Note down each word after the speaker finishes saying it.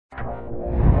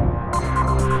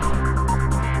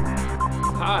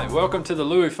Hi, welcome to the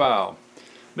Louie File.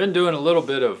 Been doing a little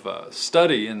bit of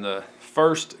study in the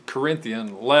First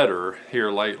Corinthian letter here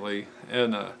lately,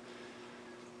 and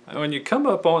when you come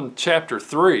up on chapter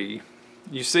 3,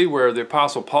 you see where the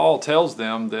Apostle Paul tells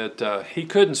them that he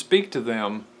couldn't speak to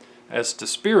them as to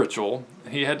spiritual.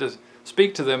 He had to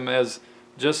speak to them as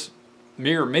just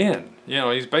mere men. You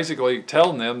know, he's basically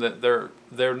telling them that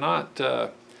they're not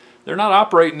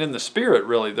operating in the spirit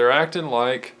really. They're acting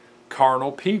like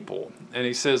carnal people. And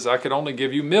he says, I could only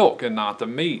give you milk and not the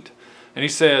meat. And he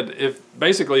said,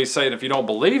 basically he's saying, if you don't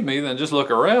believe me, then just look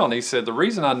around. He said, the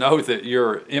reason I know that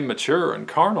you're immature and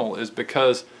carnal is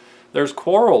because there's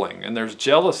quarreling and there's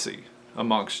jealousy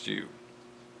amongst you.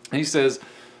 He says,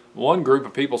 one group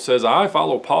of people says, I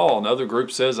follow Paul. Another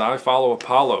group says, I follow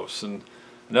Apollos. And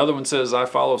another one says, I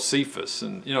follow Cephas.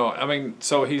 And, you know, I mean,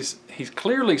 so he's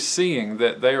clearly seeing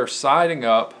that they are siding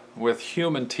up with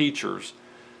human teachers,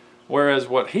 whereas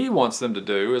what he wants them to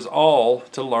do is all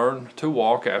to learn to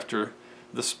walk after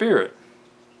the Spirit.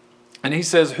 And he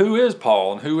says, who is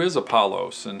Paul and who is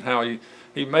Apollos? And how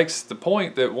he makes the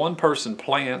point that one person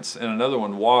plants and another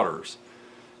one waters.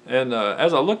 And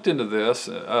as I looked into this,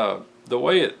 the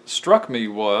way it struck me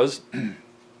was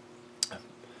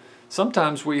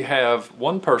sometimes we have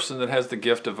one person that has the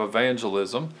gift of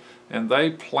evangelism and they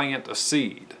plant a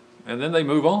seed and then they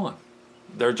move on.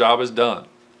 Their job is done.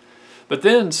 But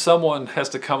then someone has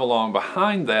to come along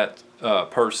behind that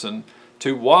person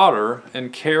to water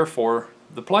and care for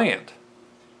the plant.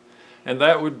 And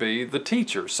that would be the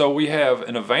teacher. So we have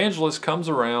an evangelist comes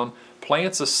around,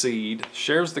 plants a seed,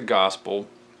 shares the gospel,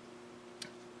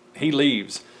 he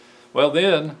leaves. Well,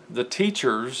 then the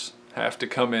teachers have to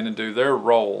come in and do their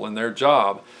role and their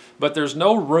job. But there's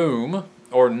no room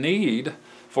or need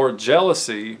for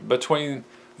jealousy between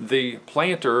the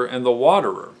planter and the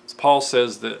waterer. Paul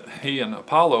says that he and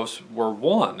Apollos were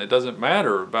one. It doesn't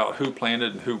matter about who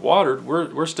planted and who watered.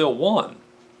 We're still one.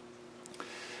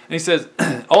 And he says,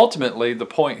 ultimately, the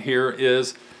point here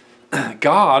is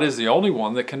God is the only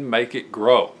one that can make it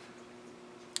grow.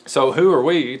 So who are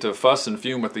we to fuss and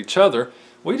fume with each other?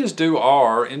 We just do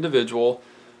our individual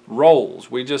roles.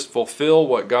 We just fulfill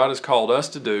what God has called us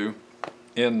to do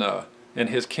in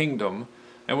His kingdom,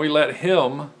 and we let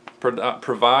Him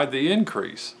provide the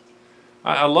increase.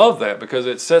 I love that because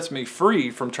it sets me free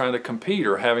from trying to compete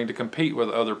or having to compete with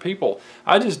other people.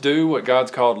 I just do what God's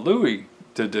called Louie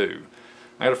to do.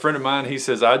 I had a friend of mine, he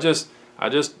says, I just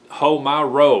hoe my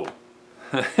row.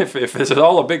 if it's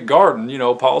all a big garden, you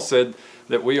know, Paul said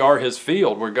that we are his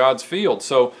field, we're God's field.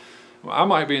 So I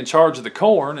might be in charge of the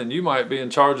corn and you might be in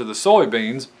charge of the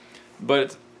soybeans,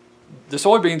 but the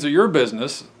soybeans are your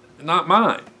business, not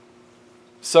mine.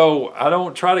 So I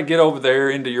don't try to get over there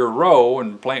into your row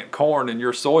and plant corn in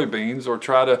your soybeans or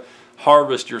try to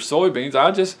harvest your soybeans.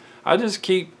 I just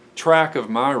keep track of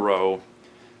my row,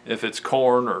 if it's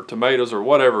corn or tomatoes or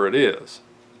whatever it is,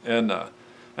 and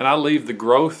I leave the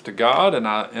growth to God, and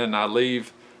I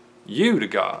leave you to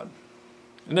God.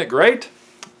 Isn't that great?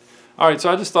 All right,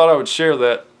 so I just thought I would share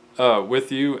that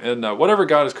with you, and whatever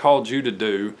God has called you to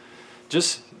do,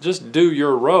 just do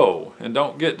your role and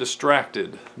don't get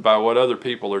distracted by what other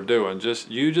people are doing.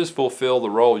 You just fulfill the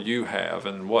role you have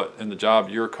and the job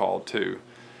you're called to,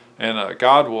 and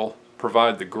God will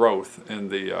provide the growth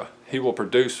and He will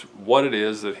produce what it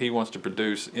is that He wants to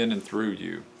produce in and through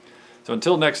you. So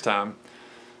until next time,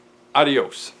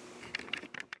 adios.